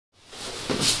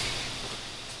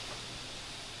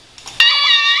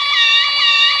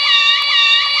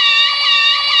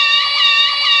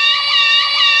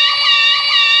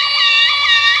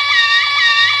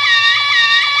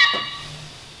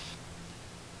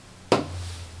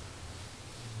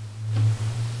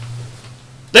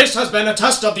This has been a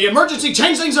test of the emergency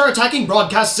changelings are attacking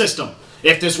broadcast system.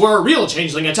 If this were a real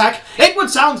changeling attack, it would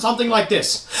sound something like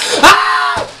this.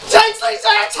 Ah! Changelings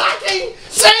are attacking!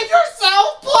 Save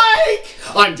yourself, Blake!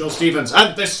 I'm Joe Stevens,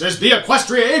 and this is the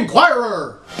Equestria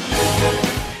Inquirer!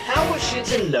 How was she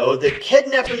to know they're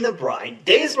kidnapping the bride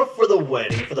days before the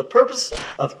wedding for the purpose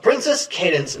of Princess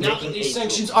Cadence making these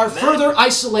sanctions are further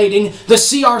isolating the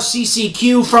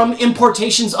CRCCQ from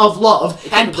importations of love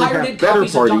and pirated better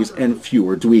copies parties of and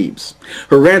fewer dweebs.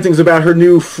 Her rantings about her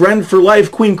new friend for life,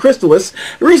 Queen Chrysalis,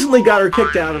 recently got her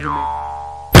kicked out of her.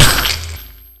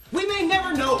 We may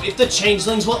never know if the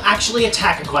changelings will actually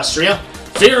attack Equestria.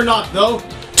 Fear not, though.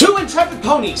 2 intrepid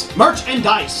ponies, Merch and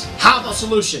Dice, have a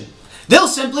solution. They'll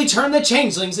simply turn the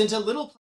changelings into little...